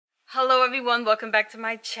Hello everyone, welcome back to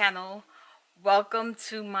my channel. Welcome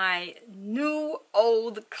to my new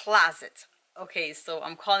old closet. Okay, so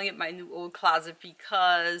I'm calling it my new old closet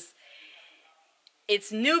because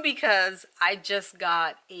it's new because I just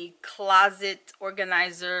got a closet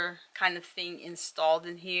organizer kind of thing installed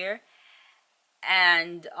in here.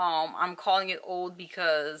 And I'm calling it old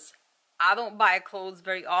because I don't buy clothes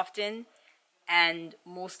very often and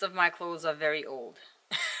most of my clothes are very old.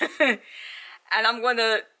 And I'm going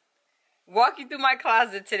to walk you through my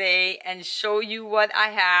closet today and show you what I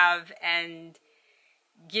have and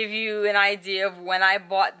give you an idea of when I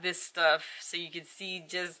bought this stuff so you can see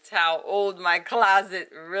just how old my closet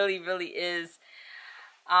really is.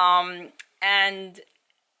 And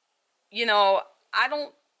you know, I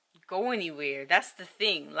don't go anywhere. That's the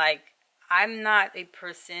thing. Like, I'm not a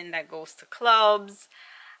person that goes to clubs.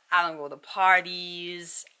 I don't go to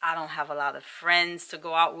parties. I don't have a lot of friends to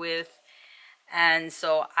go out with. And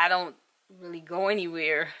so I don't really go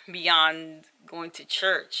anywhere beyond going to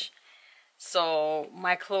church. So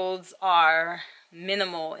my clothes are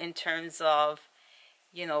minimal in terms of,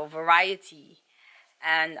 variety.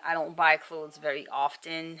 And I don't buy clothes very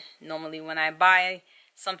often. Normally when I buy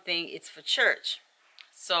something, it's for church.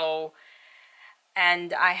 So,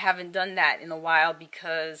 and I haven't done that in a while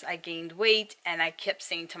because I gained weight and I kept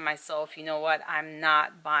saying to myself, you know what, I'm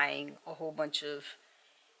not buying a whole bunch of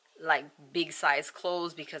like big size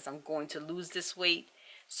clothes because I'm going to lose this weight.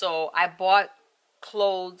 So I bought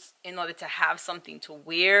clothes in order to have something to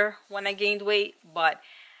wear when I gained weight. But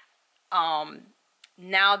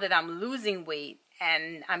now that I'm losing weight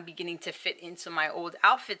and I'm beginning to fit into my old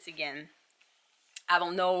outfits again, I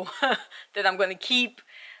don't know that I'm going to keep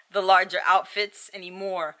the larger outfits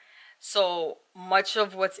anymore. So much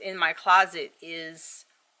of what's in my closet is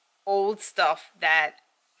old stuff that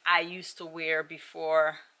I used to wear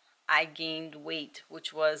before I gained weight,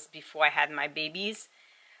 which was before I had my babies.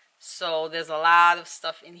 So there's a lot of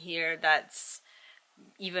stuff in here that's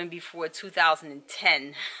even before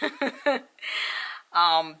 2010.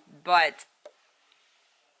 But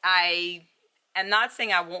I am not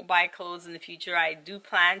saying I won't buy clothes in the future. I do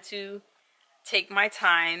plan to take my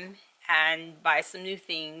time and buy some new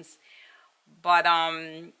things. But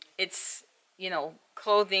it's,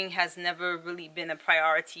 clothing has never really been a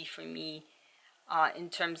priority for me in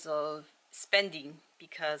terms of spending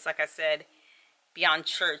because, like I said, beyond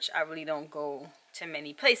church, I really don't go to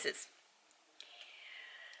many places.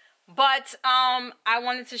 But I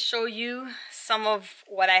wanted to show you some of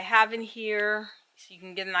what I have in here so you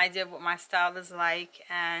can get an idea of what my style is like.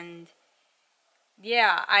 And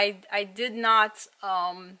yeah, I did not,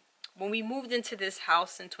 when we moved into this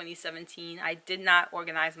house in 2017, I did not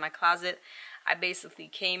organize my closet. I basically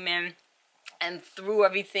came in and threw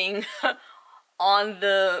everything on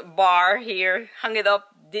the bar here, hung it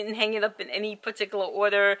up, didn't hang it up in any particular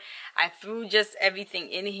order. I threw just everything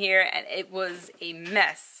in here and it was a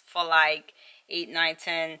mess for like 8, 9,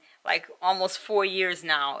 10, like almost 4 years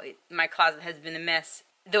now. My closet has been a mess.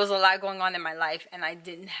 There was a lot going on in my life and I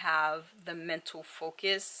didn't have the mental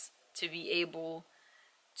focus to be able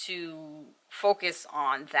to focus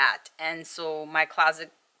on that. And so my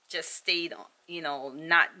closet just stayed,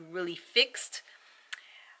 not really fixed.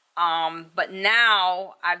 But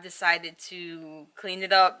now I've decided to clean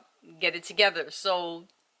it up, get it together. So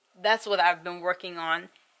that's what I've been working on,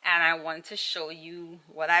 and I wanted to show you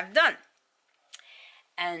what I've done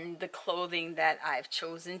and the clothing that I've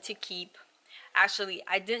chosen to keep. Actually,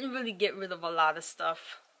 I didn't really get rid of a lot of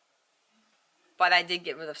stuff, but I did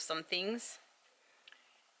get rid of some things.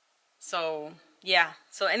 So yeah,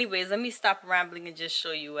 so anyways, let me stop rambling and just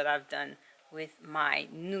show you what I've done with my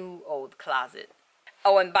new old closet.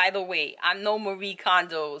 Oh, and by the way, I'm no Marie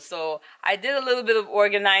Kondo, so I did a little bit of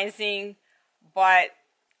organizing, but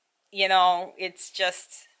it's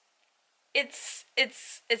just it's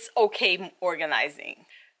okay organizing.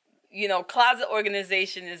 Closet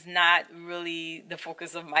organization is not really the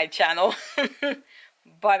focus of my channel.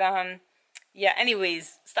 But yeah,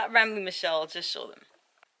 anyways, stop rambling, Michelle, just show them.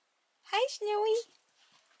 Hi, Snowy.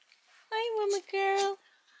 Hi, mama girl.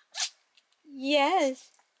 Yes,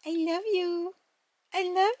 I love you. I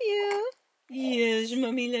love you. Yes,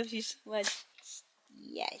 mommy loves you so much.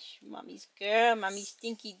 Yes, mommy's girl, mommy's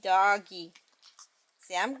stinky doggy.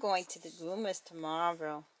 See, I'm going to the groomers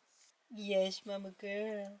tomorrow. Yes, mama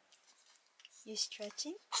girl. You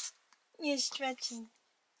stretching? You're stretching.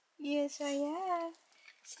 Yes, I am.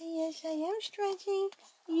 Say, yes, I am stretching.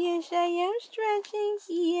 Yes, I am stretching.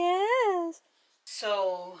 Yes.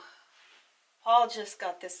 So, Paul just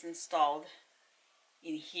got this installed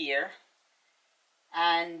in here.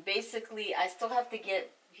 And basically, I still have to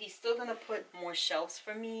get, he's still gonna put more shelves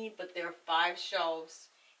for me, but there are 5 shelves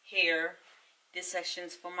here. This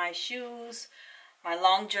section's for my shoes. My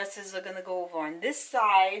long dresses are gonna go over on this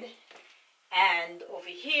side, and over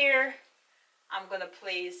here I'm gonna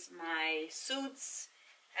place my suits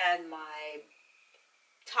and my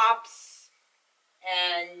tops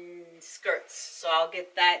and skirts. So I'll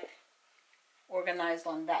get that organized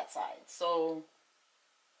on that side. So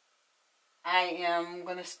I am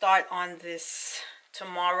gonna start on this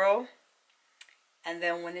tomorrow, and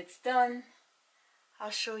then when it's done, I'll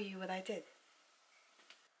show you what I did.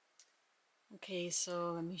 Okay,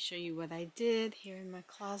 so let me show you what I did here in my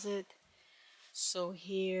closet. So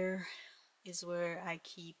here is where I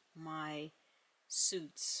keep my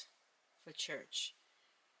suits for church.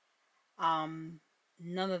 None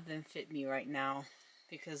of them fit me right now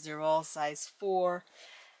because they're all size 4,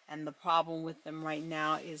 and the problem with them right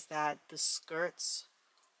now is that the skirts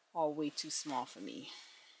are way too small for me.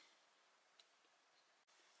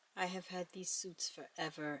 I have had these suits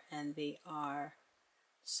forever and they are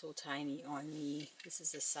so tiny on me. This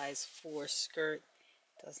is a size 4 skirt.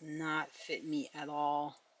 Does not fit me at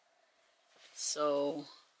all. So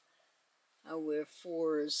I wear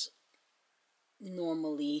 4s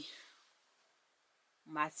normally.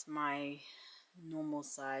 That's my normal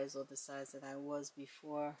size, or the size that I was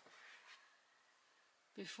before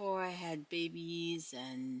I had babies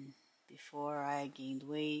and before I gained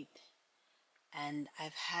weight. And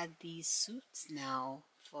I've had these suits now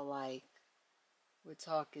for, like, we're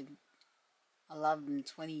talking 11,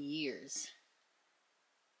 20 years.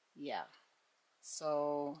 Yeah.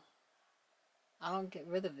 So I don't get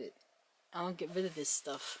rid of it. I don't get rid of this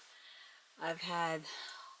stuff. I've had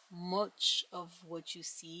much of what you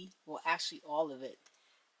see, well, actually all of it,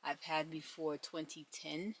 I've had before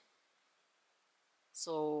 2010.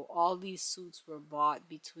 So all these suits were bought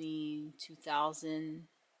between 2000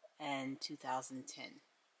 and 2010.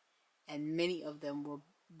 And many of them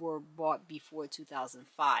were bought before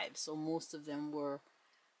 2005. So most of them were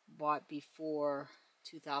bought before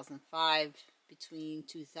 2005, between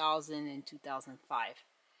 2000 and 2005.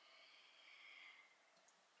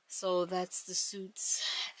 So that's the suits,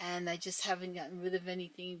 and I just haven't gotten rid of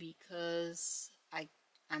anything because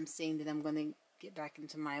I'm saying that I'm going to get back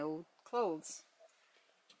into my old clothes,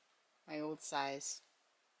 my old size.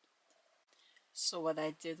 So what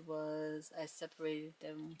I did was I separated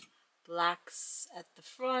them, blacks at the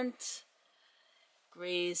front,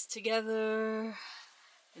 grays together,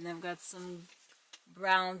 and I've got some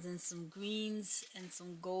browns and some greens and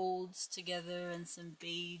some golds together and some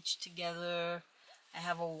beige together. I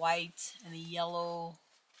have a white and a yellow,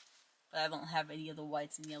 but I don't have any of the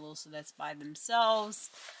whites and yellows, so that's by themselves.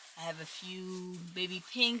 I have a few baby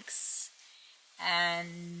pinks,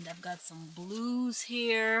 and I've got some blues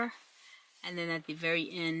here, and then at the very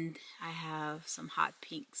end I have some hot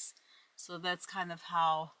pinks. So that's kind of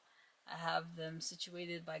how I have them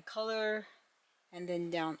situated by color. And then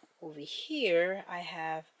down over here I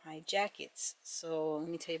have my jackets. So let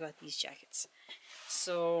me tell you about these jackets.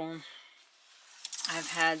 So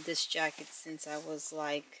I've had this jacket since I was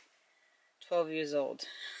like 12 years old.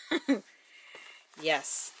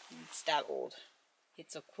 Yes, it's that old.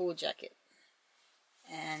 It's a cool jacket.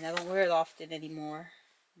 And I don't wear it often anymore,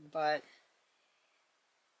 but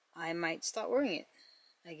I might start wearing it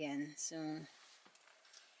again soon.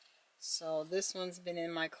 So this one's been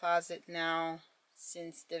in my closet now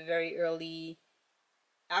since the very early,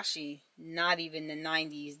 actually not even the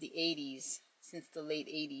 90s, the 80s, since the late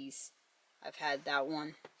 80s. I've had that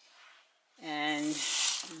one. And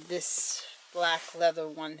this black leather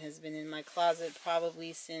one has been in my closet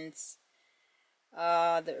probably since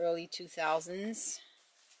the early 2000s.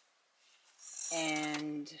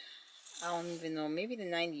 And I don't even know, maybe the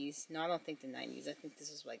 90s. No, I don't think the 90s. I think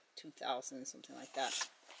this was like 2000, something like that.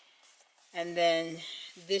 And then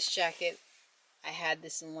this jacket, I had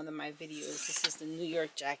this in one of my videos. This is the New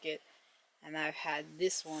York jacket. And I've had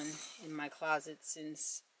this one in my closet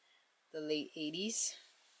since the late 80s.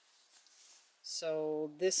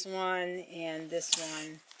 So this one and this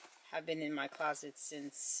one have been in my closet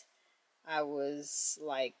since I was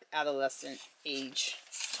like adolescent age,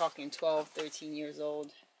 talking 12, 13 years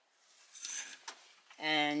old.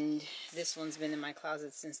 And this one's been in my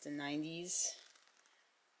closet since the 90s.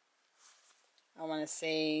 I want to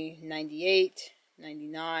say 98,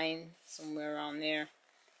 99, somewhere around there.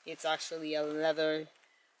 It's actually a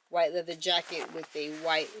white leather jacket with a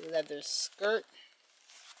white leather skirt.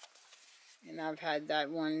 And I've had that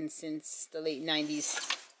one since the late 90s.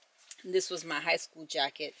 This was my high school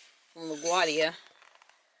jacket from LaGuardia.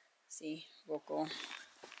 See, vocal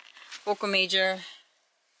major.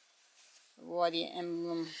 Warrior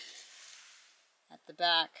emblem at the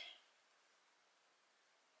back.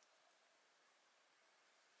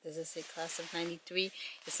 Does it say class of 93?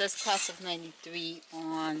 It says class of 93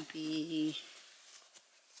 on the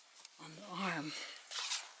arm.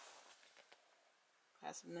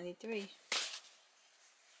 Class of 93.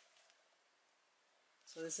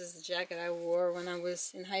 So this is the jacket I wore when I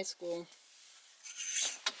was in high school.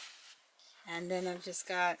 And then I've just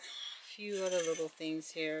got a few other little things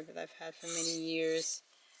here that I've had for many years.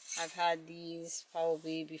 I've had these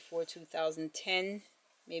probably before 2010,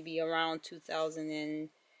 maybe around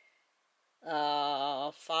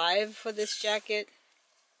 2005 for this jacket.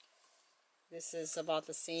 This is about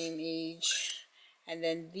the same age. And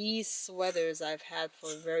then these sweaters I've had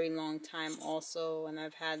for a very long time also, and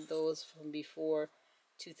I've had those from before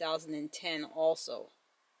 2010 also.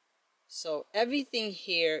 So everything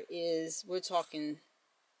here is, we're talking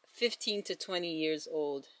 15 to 20 years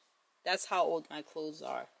old. That's how old my clothes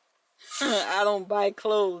are. I don't buy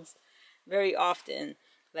clothes very often.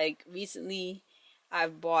 Like recently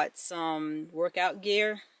I've bought some workout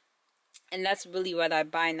gear, and that's really what I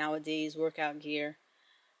buy nowadays, workout gear.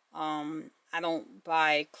 I don't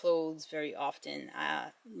buy clothes very often.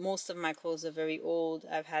 Most of my clothes are very old.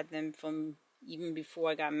 I've had them from even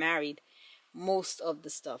before I got married. Most of the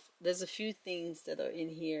stuff. There's a few things that are in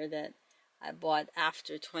here that I bought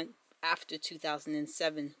after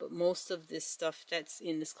 2007, but most of this stuff that's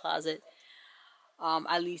in this closet,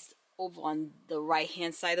 at least over on the right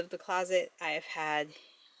hand side of the closet, I have had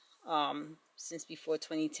since before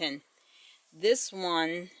 2010. This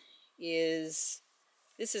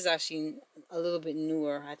is actually a little bit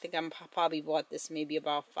newer. I think I probably bought this maybe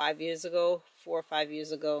about 5 years ago, 4 or 5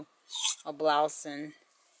 years ago, a blouse. And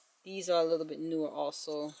these are a little bit newer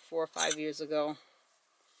also, 4 or 5 years ago.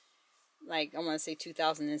 Like I want to say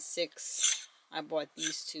 2006, I bought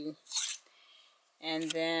these two.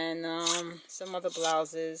 And then some other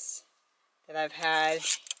blouses that I've had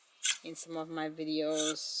in some of my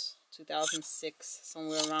videos, 2006,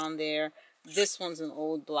 somewhere around there. This one's an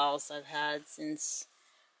old blouse I've had since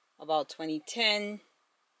about 2010,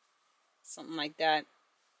 something like that,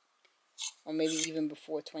 or maybe even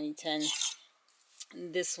before 2010.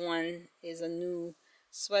 And this one is a new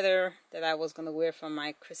sweater that I was gonna wear for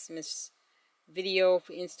my Christmas video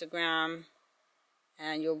for Instagram,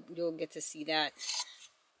 and you'll get to see that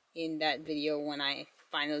in that video when I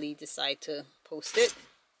finally decide to post it.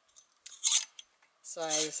 So I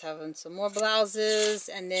just have some more blouses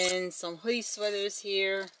and then some hoodie sweaters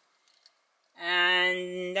here,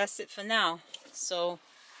 and that's it for now. So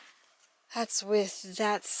that's with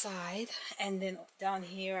that side. And then down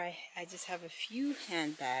here I just have a few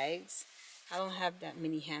handbags. I don't have that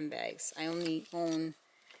many handbags. I only own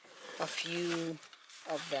a few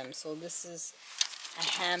of them. So this is a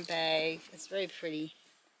handbag. It's very pretty.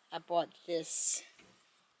 I bought this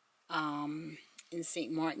in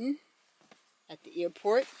St. Martin at the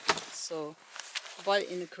airport. So I bought it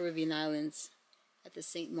in the Caribbean islands at the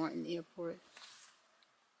St. Martin airport.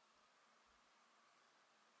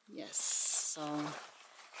 Yes, so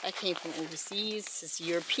that came from overseas. It's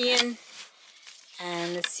European.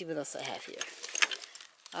 And let's see what else I have here.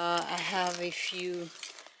 I have a few.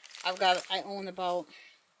 I own about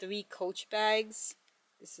 3 Coach bags.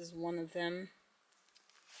 This is one of them.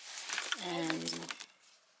 And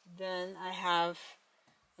then I have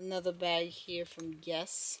another bag here from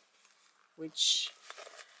Guess, which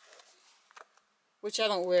I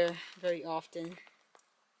don't wear very often.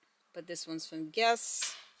 But this one's from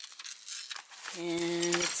Guess.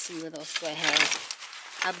 And let's see what else do I have.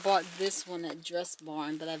 I bought this one at Dress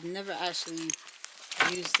Barn, but I've never actually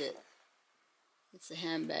used it. It's a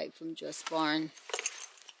handbag from Dress Barn.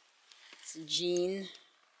 It's a jean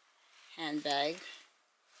handbag.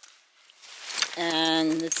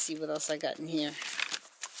 And let's see what else I got in here.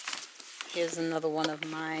 Here's another one of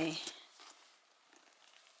my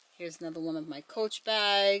Coach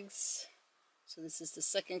bags. So this is the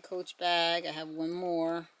second Coach bag. I have one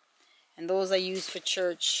more. And those I use for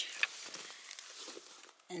church.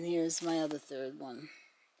 And here's my other third one.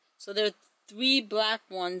 So there are 3 black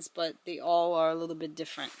ones, but they all are a little bit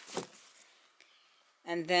different.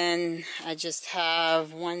 And then I just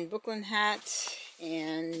have one Brooklyn hat,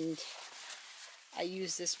 and I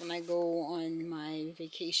use this when I go on my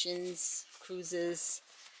vacations, cruises,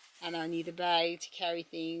 and I need a bag to carry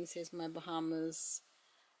things. Here's my Bahamas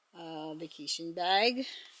vacation bag.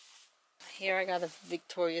 Here I got a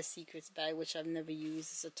Victoria's Secrets bag, which I've never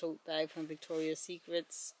used. It's a tote bag from Victoria's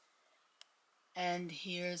Secrets. And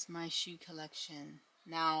here's my shoe collection.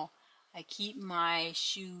 Now, I keep my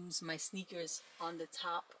shoes, my sneakers on the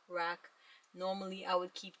top rack Normally I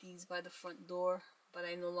would keep these by the front door, but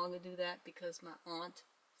I no longer do that because my aunt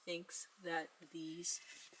thinks that these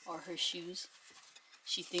are her shoes.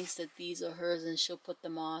 She thinks that these are hers and she'll put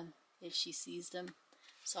them on if she sees them.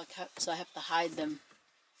 So I have to hide them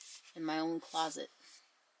in my own closet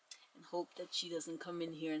and hope that she doesn't come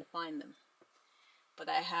in here and find them. But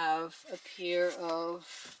I have a pair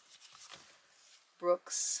of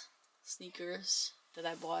Brooks sneakers that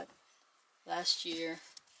I bought last year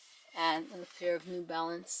and a pair of New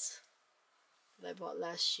Balance that I bought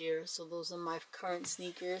last year. So those are my current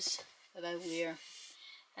sneakers that I wear.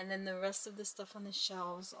 And then the rest of the stuff on the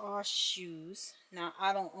shelves are shoes. Now,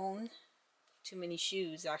 I don't own too many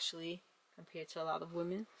shoes, actually, compared to a lot of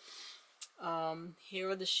women. Here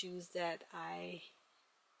are the shoes that I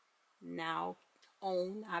now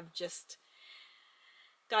own. I've just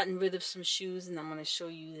gotten rid of some shoes, and I'm going to show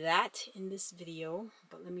you that in this video.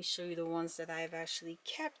 But let me show you the ones that I've actually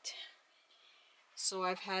kept. So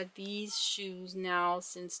I've had these shoes now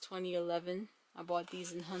since 2011. I bought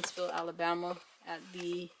these in Huntsville, Alabama at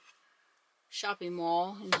the shopping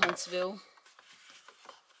mall in Huntsville.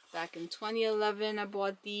 Back in 2011 I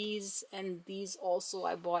bought these, and these also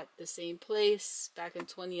I bought the same place back in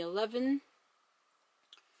 2011.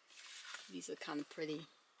 These are kind of pretty.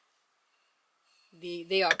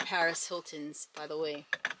 They are Paris Hiltons, by the way.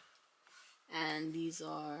 And these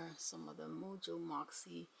are some of the Mojo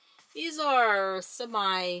Moxie. These are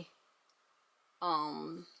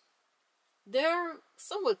they're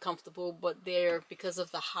somewhat comfortable, but they're, because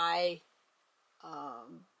of the high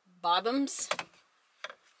bottoms,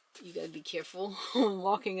 you gotta be careful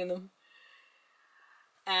walking in them.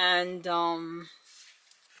 And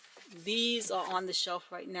these are on the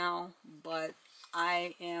shelf right now, but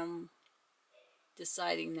I am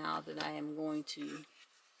deciding now that I am going to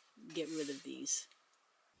get rid of these.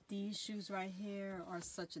 These shoes right here are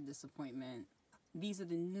such a disappointment. These are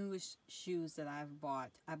the newest shoes that I've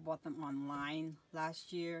bought. I bought them online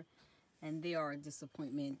last year, and they are a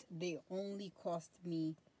disappointment. They only cost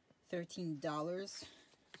me $13,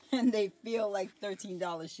 and they feel like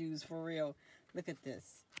 $13 shoes for real. Look at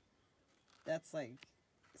this. That's like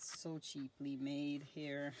so cheaply made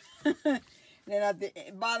here. Then at the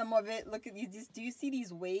bottom of it, look at you. Do you see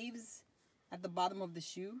these waves at the bottom of the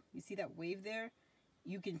shoe? You see that wave there?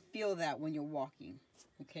 You can feel that when you're walking.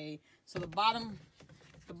 Okay, so the bottom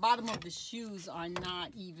of the shoes are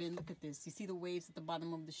not even. Look at this. You see the waves at the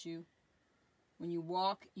bottom of the shoe? When you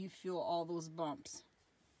walk, you feel all those bumps.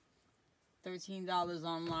 $13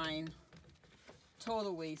 online.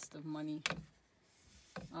 Total waste of money.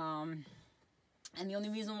 And the only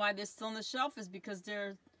reason why they're still on the shelf is because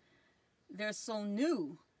they're so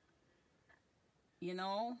new, you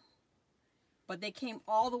know. But they came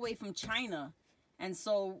all the way from China, and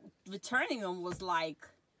so returning them was like,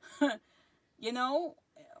 you know,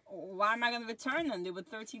 why am I going to return them? They were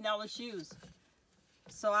 $13 shoes.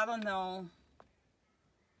 So I don't know.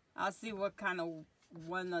 I'll see what kind of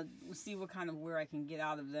wear I can get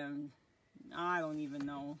out of them. I don't even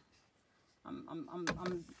know.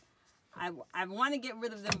 I want to get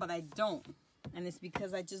rid of them, but I don't. And it's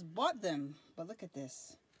because I just bought them. But look at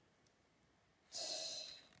this.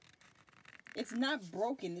 It's not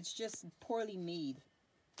broken. It's just poorly made.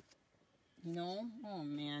 You know? Oh,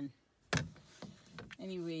 man.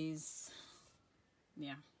 Anyways.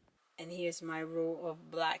 Yeah. And here's my row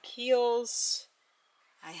of black heels.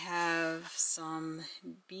 I have some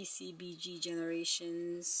BCBG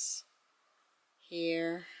Generations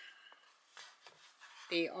here.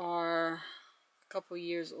 They are a couple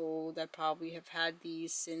years old. I probably have had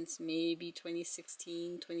these since maybe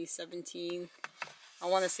 2016, 2017. I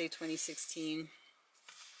want to say 2016.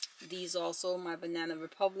 These also, my Banana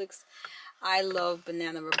Republics. I love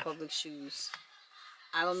Banana Republic shoes.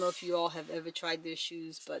 I don't know if you all have ever tried their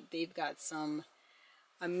shoes, but they've got some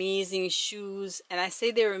amazing shoes. And I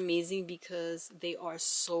say they're amazing because they are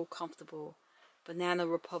so comfortable. Banana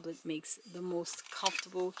Republic makes the most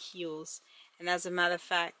comfortable heels. And as a matter of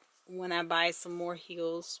fact, when I buy some more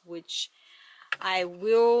heels, which I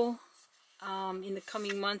will in the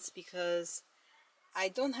coming months, because I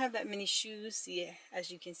don't have that many shoes. See,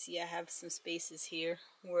 as you can see, I have some spaces here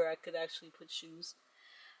where I could actually put shoes.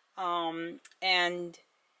 And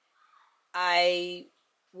I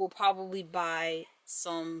will probably buy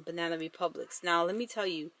some Banana Republics. Now, let me tell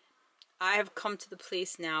you, I have come to the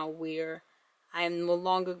place now where I am no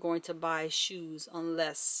longer going to buy shoes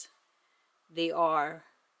unless they are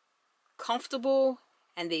comfortable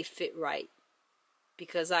and they fit right.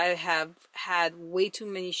 Because I have had way too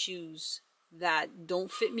many shoes that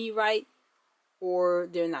don't fit me right, or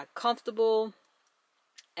they're not comfortable,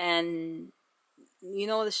 and you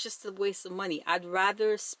know, it's just a waste of money. I'd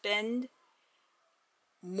rather spend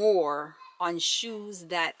more on shoes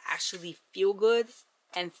that actually feel good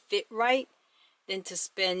and fit right than to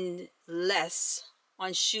spend less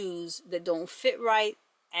on shoes that don't fit right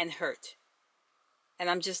and hurt. And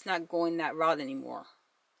I'm just not going that route anymore.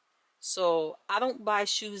 So I don't buy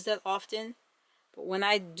shoes that often, but when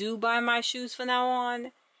I do buy my shoes from now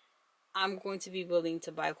on, I'm going to be willing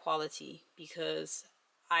to buy quality, because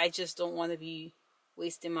I just don't want to be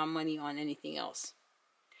wasting my money on anything else.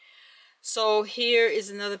 So here is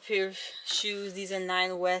another pair of shoes. These are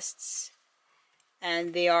 9 Wests,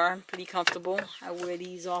 and they are pretty comfortable. I wear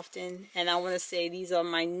these often, and I want to say these are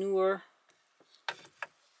my newer.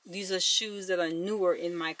 These are shoes that are newer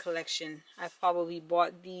in my collection. I probably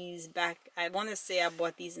bought these back, I want to say I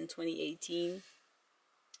bought these in 2018.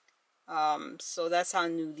 So that's how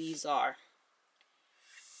new these are.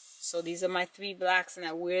 So these are my 3 blacks, and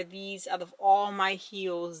I wear these. Out of all my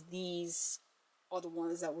heels, these are the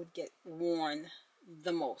ones that would get worn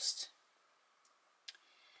the most.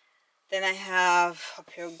 Then I have a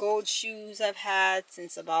pair of gold shoes I've had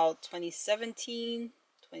since about 2017,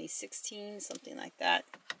 2016, something like that.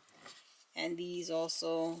 And these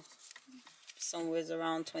also somewhere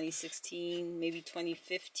around 2016, maybe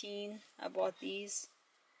 2015 I bought these.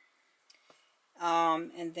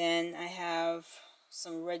 And then I have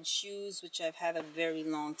some red shoes, which I've had a very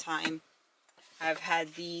long time. I've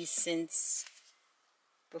had these since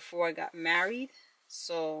before I got married,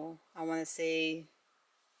 so I want to say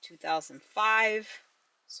 2005,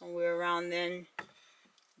 somewhere around then.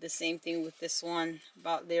 The same thing with this one,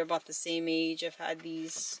 they're about the same age. I've had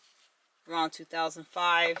these around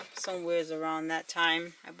 2005, somewhere around that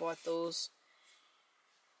time I bought those.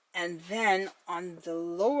 And then on the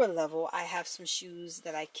lower level, I have some shoes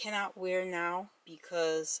that I cannot wear now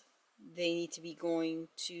because they need to be going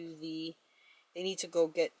to they need to go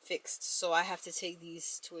get fixed. So I have to take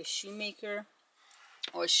these to a shoemaker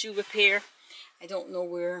or a shoe repair. I don't know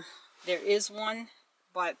where there is one,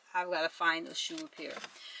 but I've got to find a shoe repair.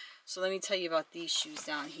 So let me tell you about these shoes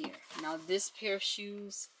down here. Now this pair of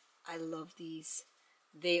shoes, I love these.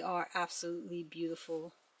 They are absolutely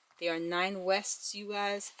beautiful. They are 9 Wests, you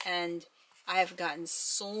guys, and I have gotten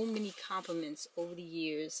so many compliments over the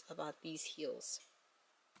years about these heels.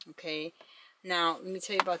 Okay, now let me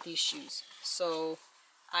tell you about these shoes. So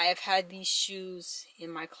I have had these shoes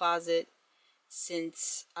in my closet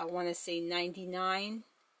since I want to say 99,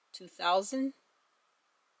 2000.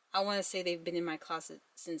 I want to say they've been in my closet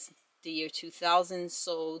since the year 2000.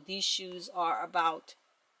 So these shoes are about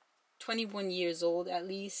 21 years old at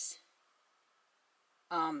least.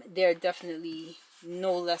 They're definitely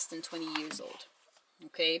no less than 20 years old.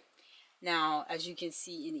 Okay, now as you can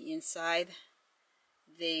see in the inside,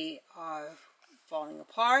 they are falling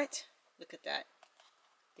apart. Look at that.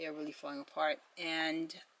 They are really falling apart,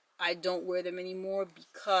 and I don't wear them anymore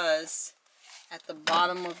because at the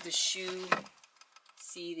bottom of the shoe,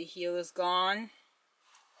 see, the heel is gone,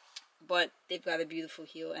 but they've got a beautiful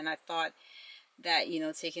heel, and I thought that, you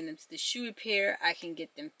know, taking them to the shoe repair, I can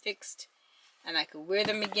get them fixed and I could wear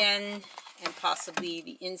them again, and possibly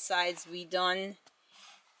the insides redone.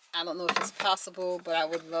 I don't know if it's possible, but I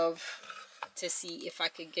would love to see if I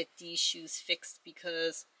could get these shoes fixed,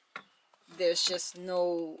 because there's just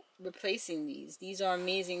no replacing these. These are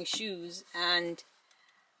amazing shoes, and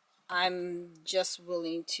I'm just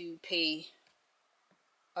willing to pay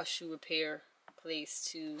a shoe repair place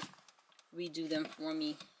to redo them for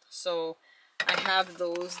me. So I have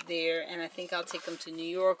those there, and I think I'll take them to New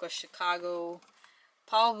York or Chicago,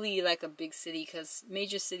 probably like a big city, because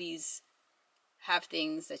major cities have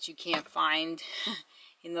things that you can't find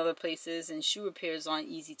in other places, and shoe repairs aren't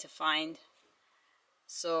easy to find.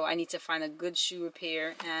 So I need to find a good shoe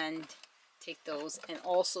repair and take those. And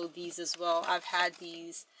also these as well. I've had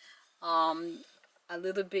these a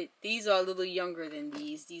little bit. These are a little younger than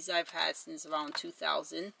these. These I've had since around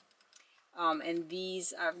 2000. And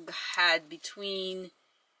these I've had between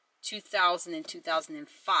 2000 and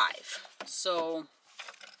 2005. So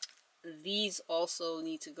these also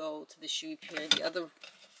need to go to the shoe repair. The other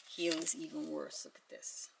heel is even worse. Look at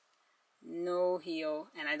this. No heel,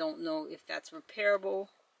 and I don't know if that's repairable,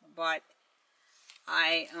 but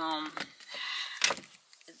I've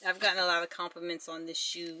gotten a lot of compliments on this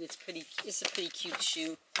shoe. It's a pretty cute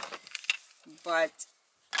shoe, but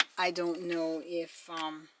I don't know if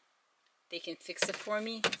they can fix it for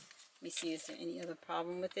me. Let me see, is there any other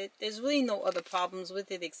problem with it? There's really no other problems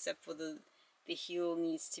with it except for the heel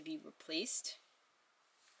needs to be replaced.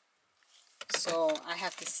 So I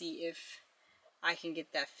have to see if I can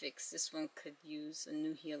get that fixed. This one could use a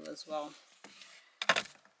new heel as well.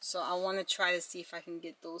 So I want to try to see if I can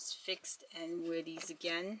get those fixed and wear these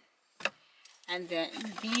again. And then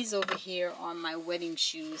these over here are my wedding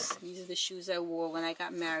shoes. These are the shoes I wore when I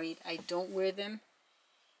got married. I don't wear them.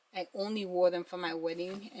 I only wore them for my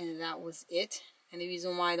wedding, and that was it. And the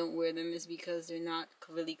reason why I don't wear them is because they're not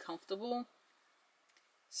really comfortable.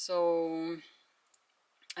 So,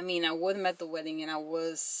 I mean, I wore them at the wedding, and I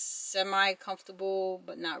was semi-comfortable,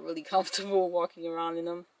 but not really comfortable walking around in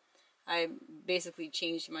them. I basically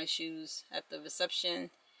changed my shoes at the reception,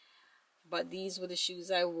 but these were the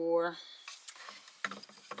shoes I wore.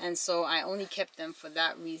 And so I only kept them for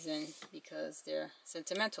that reason, because they're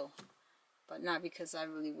sentimental, but not because I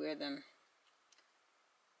really wear them.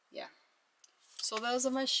 Yeah. So those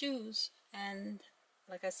are my shoes. And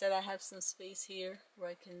like I said, I have some space here where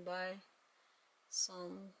I can buy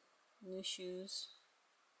some new shoes.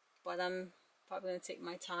 But I'm probably going to take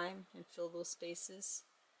my time and fill those spaces.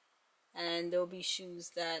 And there'll be shoes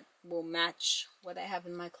that will match what I have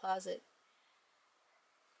in my closet.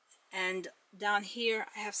 And down here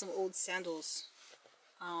I have some old sandals,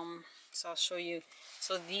 so I'll show you.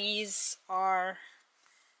 So these are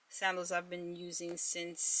sandals I've been using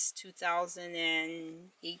since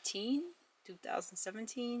 2018,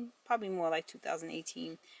 2017, probably more like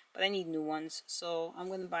 2018, but I need new ones, so I'm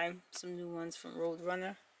going to buy some new ones from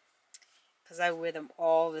Roadrunner, because I wear them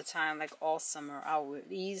all the time, like all summer I'll wear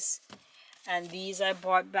these. And these I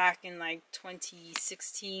bought back in like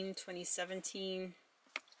 2016, 2017.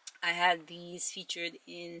 I had these featured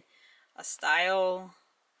in a style,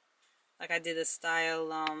 like I did a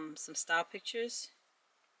style, some style pictures,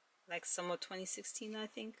 like summer 2016 I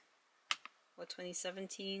think, or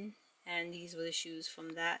 2017, and these were the shoes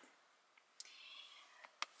from that.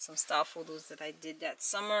 Some style photos that I did that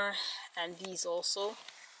summer, and these also.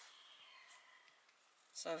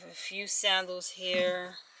 So I have a few sandals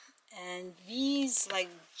here, and these like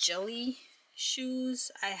jelly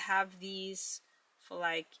shoes, I have these for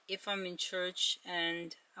like if I'm in church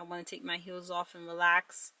and I want to take my heels off and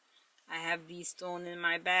relax. I have these thrown in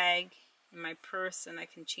my bag, in my purse, and I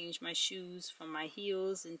can change my shoes from my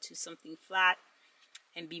heels into something flat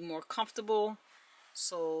and be more comfortable.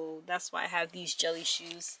 So that's why I have these jelly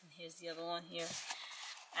shoes. And here's the other one here.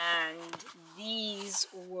 And these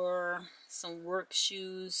were some work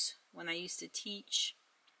shoes when I used to teach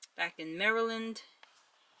back in Maryland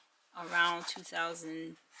around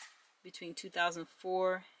 2000, between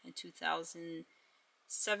 2004 and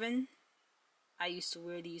 2007. I used to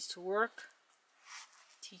wear these to work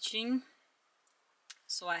teaching.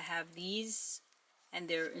 So I have these, and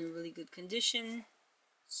they're in really good condition,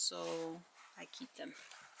 so I keep them.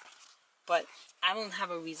 But I don't have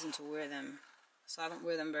a reason to wear them, so I don't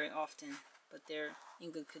wear them very often, but they're in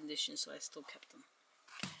good condition, so I still kept them.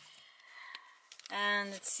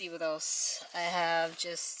 And let's see what else I have.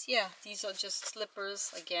 Just, yeah, these are just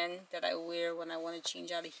slippers again that I wear when I want to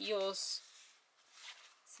change out of heels.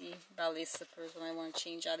 See, ballet slippers when I want to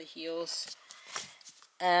change out of heels.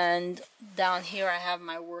 And down here I have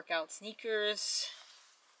my workout sneakers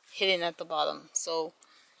hidden at the bottom. So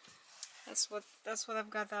that's what I've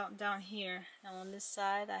got down here. Now on this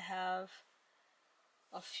side I have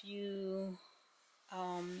a few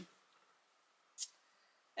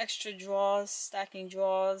extra drawers, stacking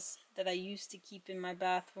drawers that I used to keep in my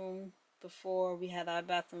bathroom before we had our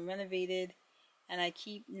bathroom renovated, and I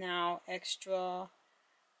keep now extra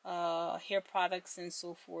hair products and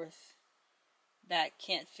so forth that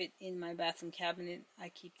can't fit in my bathroom cabinet. I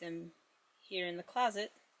keep them here in the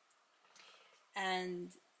closet. And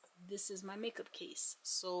this is my makeup case.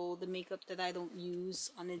 So the makeup that I don't use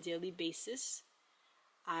on a daily basis,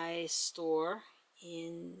 I store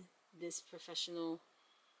in this professional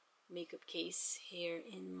makeup case here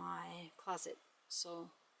in my closet. So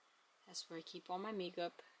that's where I keep all my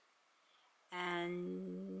makeup.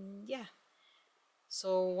 And yeah,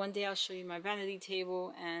 so one day I'll show you my vanity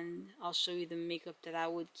table, and I'll show you the makeup that I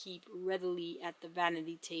would keep readily at the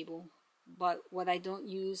vanity table. But what I don't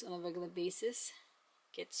use on a regular basis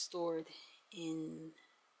gets stored in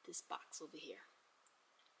this box over here.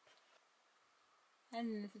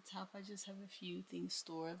 And then at the top I just have a few things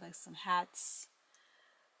stored, like some hats.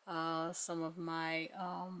 Some of my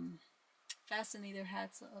fascinator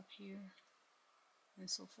hats are up here, and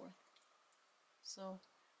so forth. So,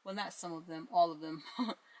 well, not some of them, all of them.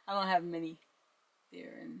 I don't have many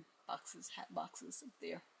there in boxes, hat boxes up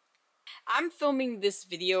there. I'm filming this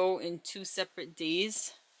video in 2 separate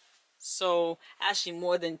days. So, actually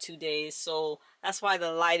more than 2 days. So, that's why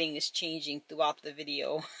the lighting is changing throughout the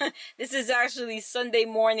video. This is actually Sunday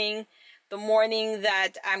morning, the morning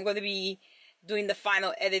that I'm going to be doing the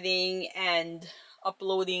final editing and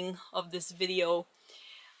uploading of this video.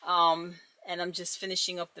 And I'm just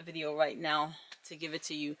finishing up the video right now to give it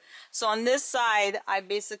to you. So on this side, I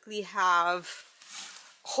basically have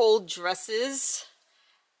whole dresses,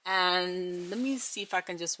 and let me see if I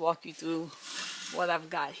can just walk you through what I've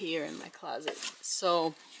got here in my closet.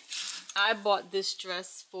 So I bought this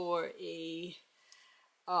dress for a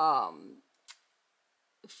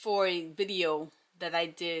video that I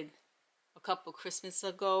did a couple Christmas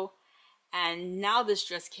ago, and now this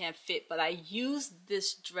dress can't fit, but I used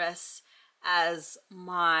this dress as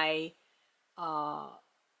my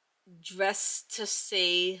dress to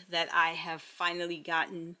say that I have finally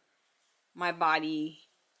gotten my body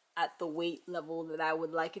at the weight level that I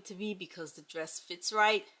would like it to be, because the dress fits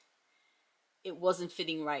right. It wasn't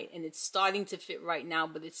fitting right, and it's starting to fit right now,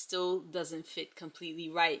 but it still doesn't fit completely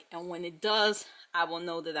right. And when it does, I will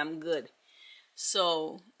know that I'm good.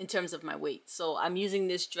 So in terms of my weight, so I'm using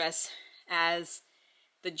this dress as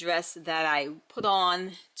the dress that I put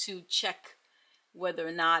on to check whether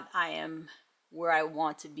or not I am where I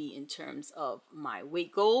want to be in terms of my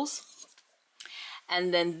weight goals.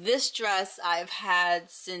 And then this dress I've had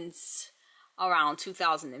since around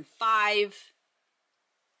 2005.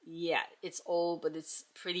 Yeah, it's old, but it's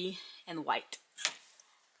pretty and white.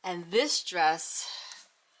 And this dress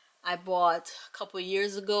I bought a couple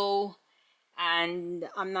years ago, and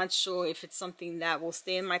I'm not sure if it's something that will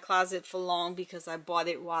stay in my closet for long, because I bought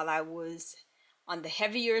it while I was on the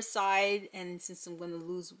heavier side, and since I'm going to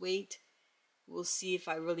lose weight, we'll see if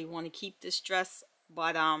I really want to keep this dress.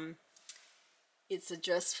 But it's a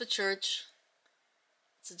dress for church.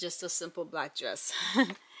 It's just a simple black dress.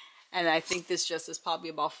 And I think this dress is probably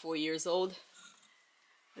about 4 years old.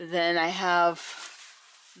 Then I have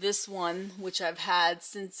this one, which I've had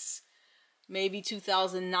since maybe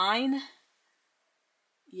 2009.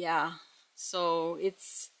 Yeah, so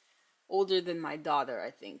it's older than my daughter,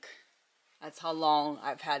 I think. That's how long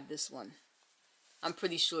I've had this one. I'm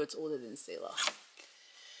pretty sure it's older than Selah.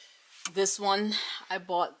 This one I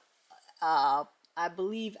bought, I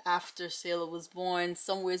believe after Selah was born,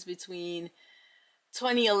 somewhere between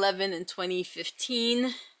 2011 and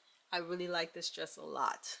 2015. I really like this dress a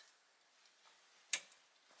lot.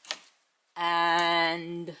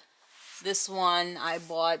 And this one I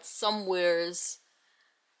bought somewheres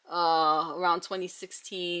around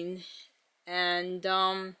 2016, and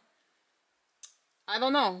I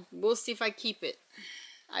don't know, we'll see if I keep it.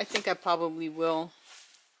 I think I probably will.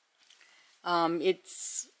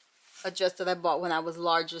 It's a dress that I bought when I was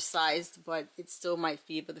larger sized, but it still might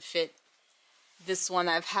be able to fit. This one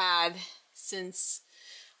I've had since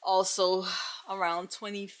also around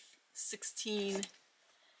 2016,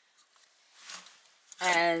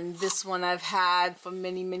 and this one I've had for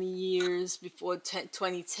many years before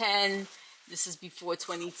 2010. This is before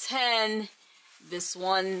 2010. This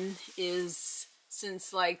one is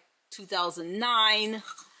since like 2009.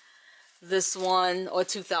 This one, or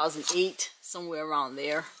 2008, somewhere around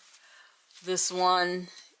there. This one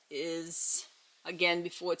is again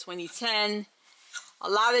before 2010. A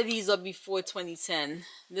lot of these are before 2010.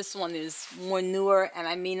 This one is more newer, and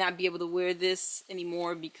I may not be able to wear this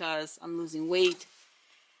anymore because I'm losing weight.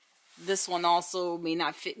 This one also may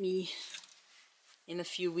not fit me in a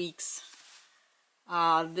few weeks.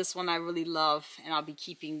 This one I really love, and I'll be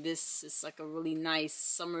keeping this. It's like a really nice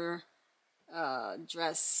summer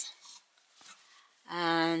dress.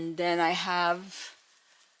 And then I have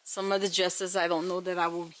some other dresses I don't know that I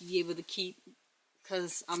will be able to keep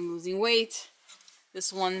because I'm losing weight.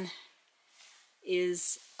 This one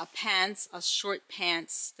is a short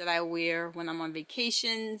pants that I wear when I'm on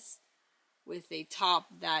vacations, with a top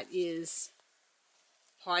that is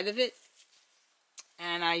part of it,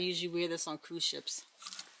 and I usually wear this on cruise ships.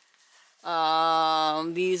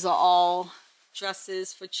 These are all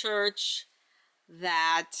dresses for church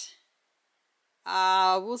that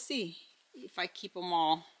we'll see if I keep them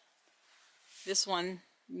all. This one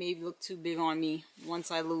may look too big on me once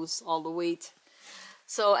I lose all the weight.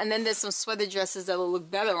 So, and then there's some sweater dresses that will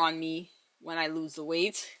look better on me when I lose the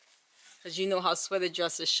weight, because you know how sweater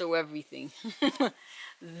dresses show everything.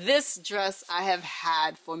 This dress I have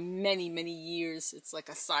had for many years. It's like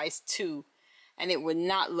a size 2, and it would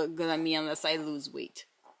not look good on me unless I lose weight.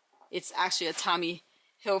 It's actually a Tommy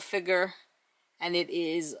Hilfiger, and it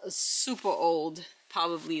is super old,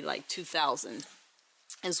 probably like 2000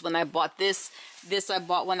 is when I bought this. This I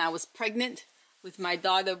bought when I was pregnant with my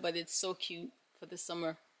daughter, but it's so cute for the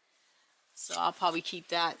summer, so I'll probably keep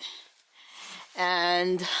that.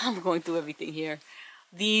 And I'm going through everything here.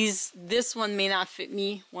 This one may not fit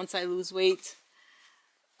me once I lose weight.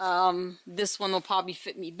 This one will probably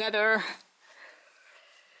fit me better.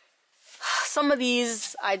 some of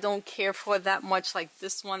these I don't care for that much. Like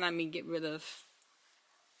this one, I may get rid of.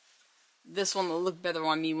 This one will look better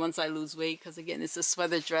on me once I lose weight, because again, it's a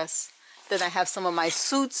sweater dress. Then I have some of my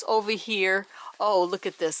suits over here. Oh, look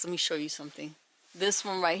at this. Let me show you something. This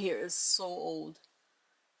one right here is so old.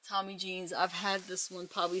 Tommy jeans. I've had this one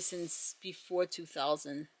probably since before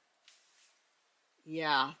 2000.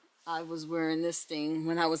 Yeah, I was wearing this thing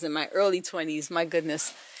when I was in my early 20s. My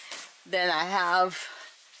goodness. Then I have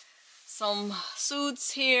some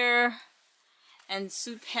suits here and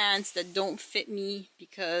suit pants that don't fit me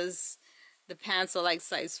because the pants are like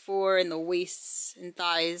size 4 and the waists and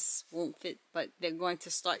thighs won't fit, but they're going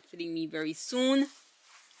to start fitting me very soon.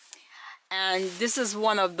 And this is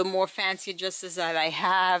one of the more fancier dresses that I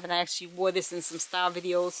have, and I actually wore this in some style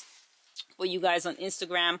videos for you guys on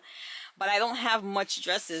Instagram. But I don't have much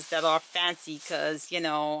dresses that are fancy because, you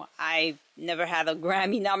know, I never had a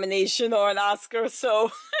Grammy nomination or an Oscar,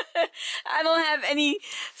 so I don't have any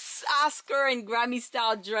Oscar and Grammy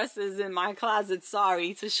style dresses in my closet,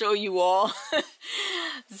 sorry, to show you all.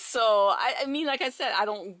 So, I mean, like I said, I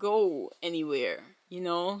don't go anywhere, you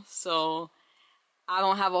know, so I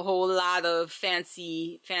don't have a whole lot of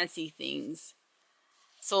fancy things.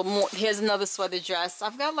 So here's another sweater dress.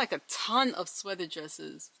 I've got like a ton of sweater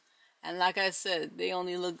dresses. And like I said, they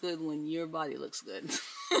only look good when your body looks good.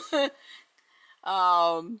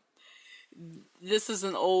 This is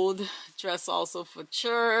an old dress also for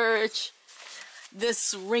church.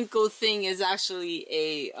 This wrinkled thing is actually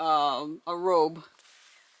a robe,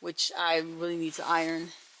 which I really need to iron.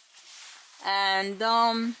 And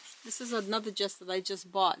this is another dress that I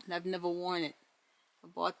just bought, and I've never worn it. I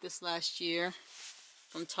bought this last year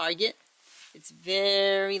from Target. It's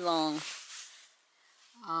very long.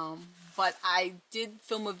 But I did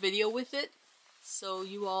film a video with it, so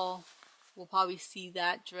you all will probably see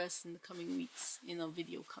that dress in the coming weeks in a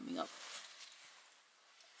video coming up.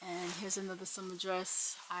 And here's another summer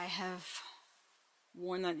dress I have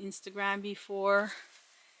worn on Instagram before.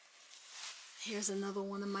 Here's another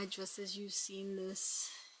one of my dresses. You've seen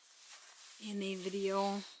this in a video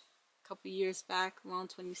a couple years back, around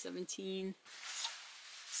 2017.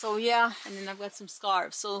 So yeah, and then I've got some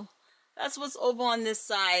scarves. So that's what's over on this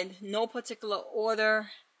side. No particular order.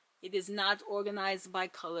 It is not organized by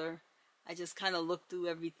color. I just kind of look through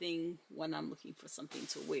everything when I'm looking for something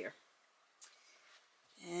to wear.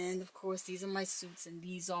 And of course, these are my suits, and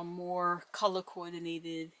these are more color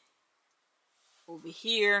coordinated over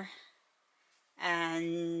here.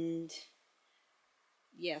 And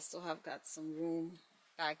yeah, still have got some room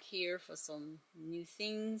back here for some new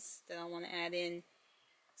things that I want to add in.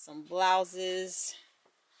 Some blouses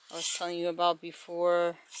I was telling you about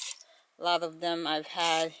before. A lot of them I've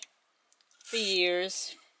had for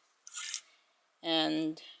years.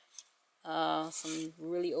 And some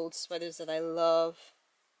really old sweaters that I love.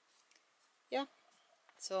 Yeah,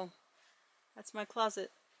 so that's my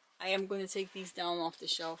closet. I am going to take these down off the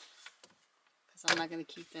shelf because I'm not going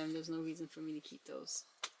to keep them. There's no reason for me to keep those.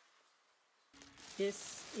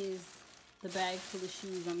 This is the bag full of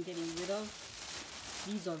shoes I'm getting rid of.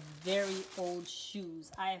 These are very old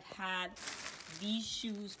shoes. I have had these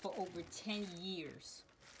shoes for over 10 years.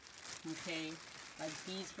 Okay, like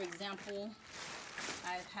these, for example.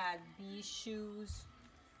 I've had these shoes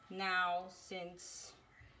now since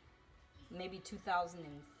maybe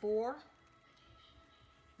 2004.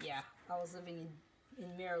 Yeah, I was living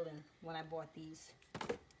in Maryland when I bought these.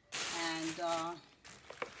 And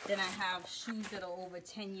then I have shoes that are over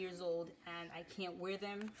 10 years old, and I can't wear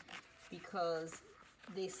them because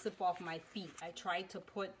they slip off my feet. I tried to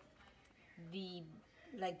put these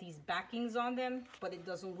backings on them, but it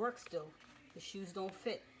doesn't work still. The shoes don't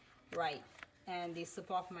fit right, and they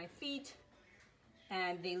slip off my feet.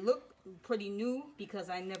 And they look pretty new because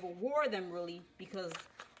I never wore them really because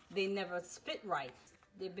they never fit right.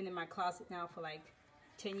 They've been in my closet now for like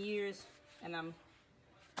 10 years and I'm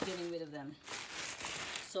getting rid of them.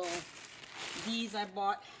 So these I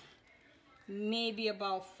bought maybe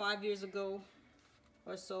about 5 years ago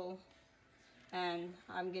or so, and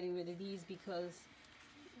I'm getting rid of these because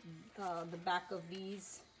the back of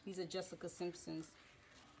these are Jessica Simpson's.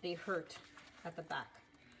 They hurt at the back.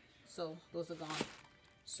 So those are gone.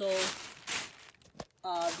 So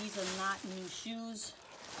these are not new shoes.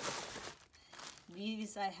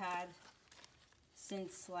 These I had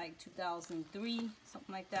since like 2003,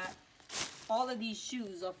 something like that. All of these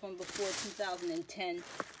shoes are from before 2010.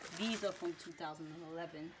 These are from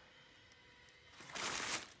 2011.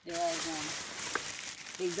 They're all gone.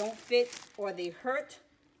 They don't fit, or they hurt,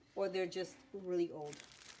 or they're just really old.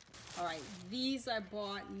 All right, these I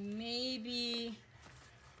bought maybe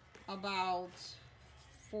about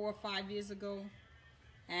 4 or 5 years ago,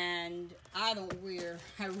 and I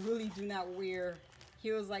really do not wear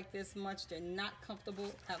heels like this much. They're not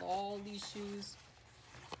comfortable at all, these shoes.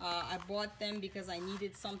 I bought them because I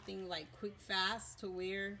needed something like quick, fast to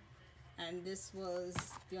wear, and this was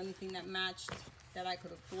the only thing that matched that I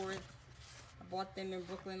could afford. I bought them in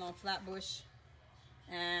Brooklyn on Flatbush,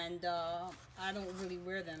 and I don't really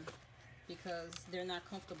wear them because they're not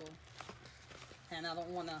comfortable, and I don't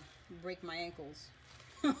want to break my ankles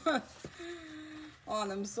on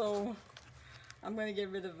them, so I'm gonna get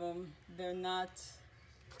rid of them. They're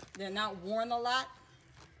not worn a lot,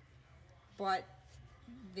 but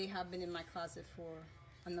they have been in my closet for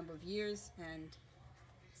a number of years, and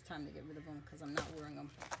it's time to get rid of them because I'm not wearing them.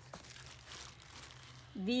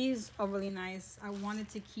 These are really nice. I wanted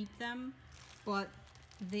to keep them, but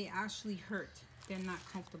they actually hurt. They're not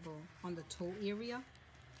comfortable on the toe area,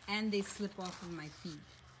 and they slip off of my feet.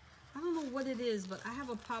 I don't know what it is, but I have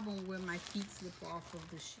a problem where my feet slip off of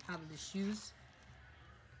out of the shoes.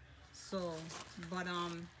 So, but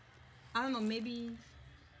I don't know, maybe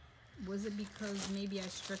was it because maybe I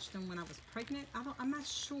stretched them when I was pregnant? I'm not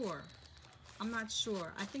sure.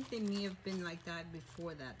 I think they may have been like that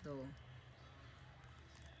before that though.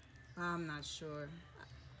 I'm not sure.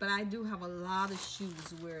 But I do have a lot of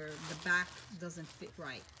shoes where the back doesn't fit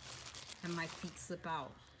right and my feet slip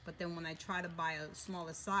out. But then when I try to buy a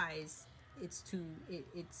smaller size, it's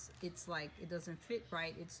like it doesn't fit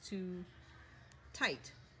right. It's too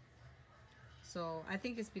tight. So I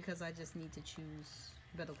think it's because I just need to choose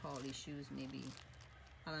better quality shoes, maybe.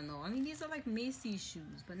 I don't know. I mean, these are like Macy's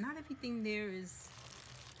shoes, but not everything there is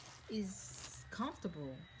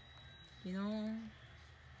comfortable, you know.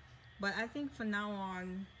 But I think from now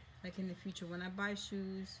on, like in the future, when I buy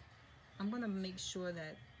shoes, I'm gonna make sure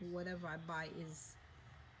that whatever I buy is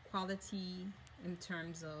quality in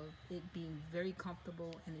terms of it being very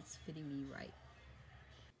comfortable and it's fitting me right.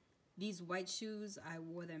 These white shoes, I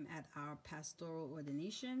wore them at our pastoral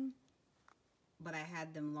ordination, but I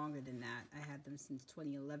had them longer than that. I had them since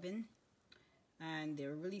 2011, and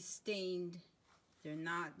they're really stained. They're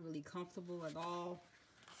not really comfortable at all.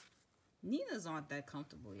 Nina's aren't that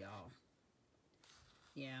comfortable, y'all.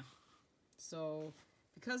 Yeah. So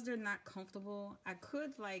because they're not comfortable, I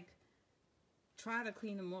could like try to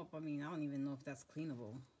clean them up. I mean, I don't even know if that's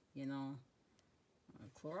cleanable, you know.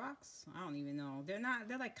 Clorox? I don't even know.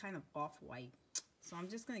 They're like kind of off-white. So I'm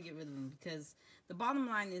just going to get rid of them because the bottom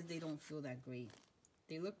line is they don't feel that great.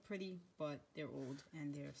 They look pretty, but they're old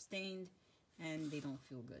and they're stained and they don't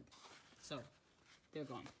feel good. So they're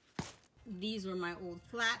gone. These were my old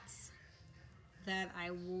flats that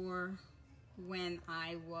I wore when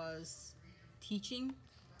I was teaching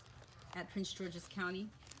at Prince George's County,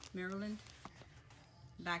 Maryland.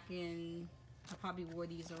 Back in, I probably wore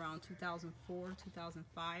these around 2004,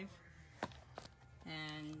 2005.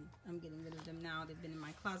 And I'm getting rid of them now. They've been in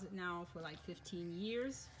my closet now for like 15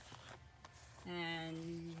 years.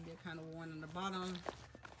 And they're kind of worn on the bottom.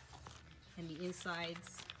 And the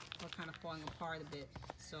insides are kind of falling apart a bit.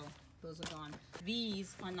 So those are gone.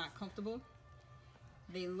 These are not comfortable.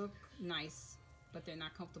 They look nice, but they're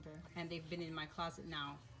not comfortable. And they've been in my closet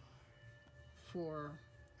now for,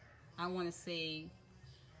 I want to say,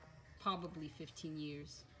 probably 15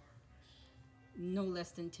 years. No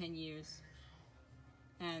less than 10 years.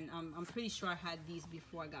 And I'm pretty sure I had these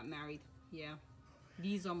before I got married. Yeah.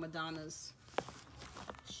 These are Madonna's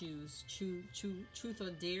shoes. Truth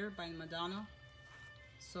or Dare by Madonna.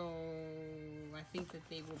 So I think that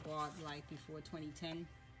they were bought like before 2010.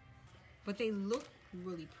 But they look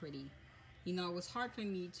really pretty. You know, it was hard for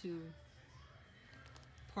me to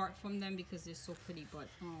part from them because they're so pretty. But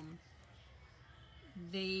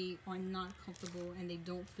they are not comfortable and they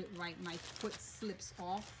don't fit right. My foot slips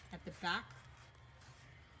off at the back.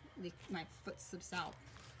 My foot slips out.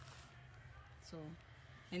 So,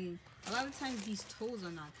 and a lot of times these toes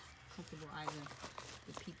are not comfortable either.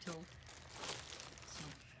 The peep toe. So,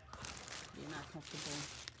 they're not comfortable.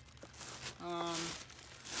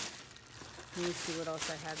 Let me see what else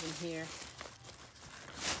I have in here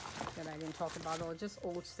that I didn't talk about. Oh, just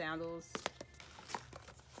old sandals.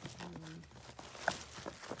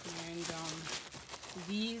 And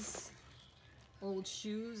these old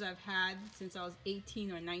shoes I've had since I was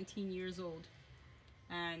 18 or 19 years old,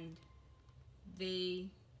 and they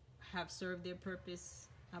have served their purpose.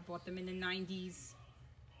 I bought them in the 90s.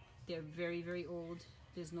 They're very, very old.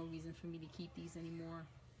 There's no reason for me to keep these anymore.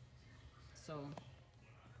 So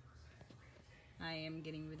I am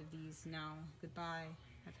getting rid of these now. Goodbye.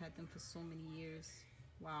 I've had them for so many years.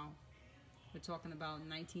 Wow. We're talking about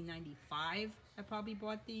 1995 I probably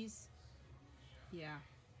bought these. Yeah,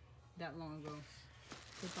 that long ago.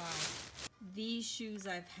 Goodbye. These shoes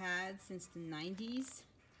I've had since the 90s.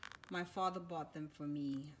 My father bought them for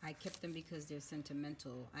me. I kept them because they're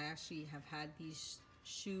sentimental. I actually have had these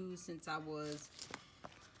shoes since I was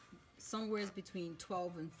somewhere between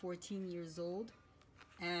 12 and 14 years old.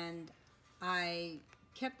 And I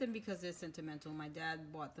kept them because they're sentimental. My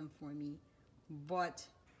dad bought them for me. But,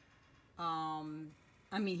 I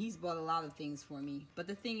mean, he's bought a lot of things for me. But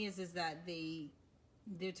the thing is that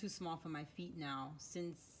they're too small for my feet now.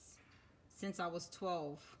 Since I was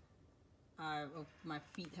 12, my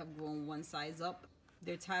feet have grown one size up.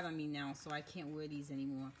 They're tight on me now, so I can't wear these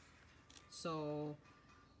anymore. So,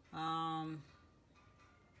 I'm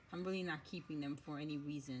really not keeping them for any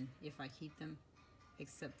reason, if I keep them,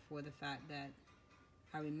 except for the fact that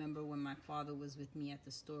I remember when my father was with me at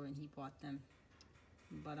the store and he bought them.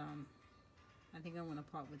 But, I think I want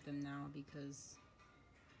to part with them now because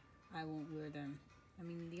I won't wear them. I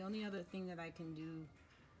mean, the only other thing that I can do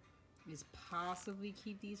is possibly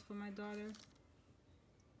keep these for my daughter,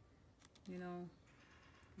 you know,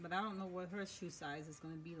 but I don't know what her shoe size is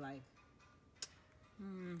going to be like.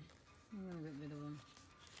 I'm going to get rid of them.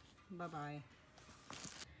 Bye-bye.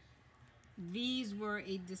 These were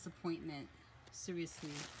a disappointment. Seriously.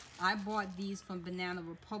 I bought these from Banana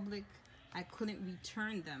Republic. I couldn't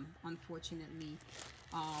return them, unfortunately.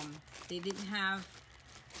 They didn't have...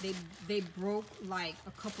 They broke like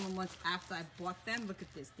a couple of months after I bought them. Look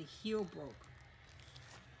at this. The heel broke.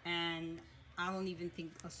 And I don't even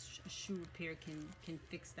think a shoe repair can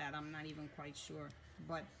fix that. I'm not even quite sure.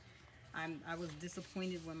 But I was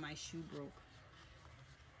disappointed when my shoe broke.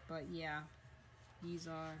 But yeah, these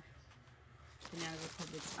are Banana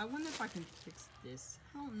Republic. I wonder if I can fix this.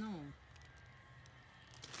 I don't know.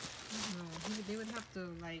 I don't know. They would have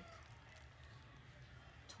to like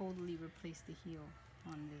totally replace the heel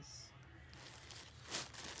on this.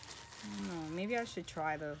 I don't know. Maybe I should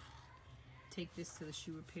try to take this to the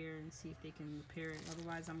shoe repair and see if they can repair it.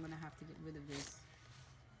 Otherwise, I'm going to have to get rid of this.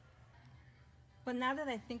 But now that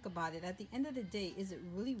I think about it, at the end of the day, is it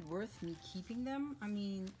really worth me keeping them? I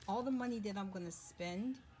mean, all the money that I'm going to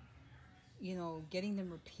spend, you know, getting them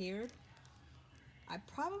repaired, I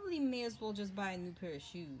probably may as well just buy a new pair of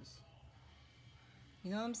shoes. You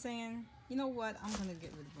know what I'm saying? You know what? I'm going to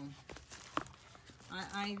get rid of them.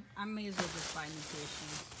 I may as well just buy a new pair of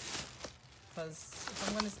shoes. Because if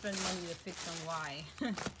I'm going to spend money to fix them, why?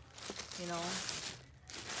 You know?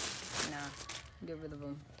 Nah, get rid of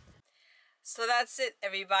them. So that's it,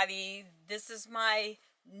 everybody. This is my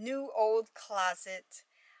new old closet.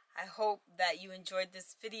 I hope that you enjoyed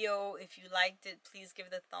this video. If you liked it, please give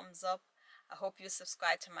it a thumbs up. I hope you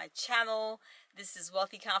subscribe to my channel. This is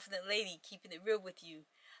Wealthy Confident Lady, keeping it real with you.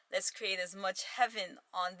 Let's create as much heaven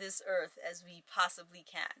on this earth as we possibly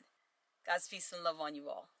can. God's peace and love on you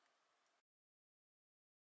all.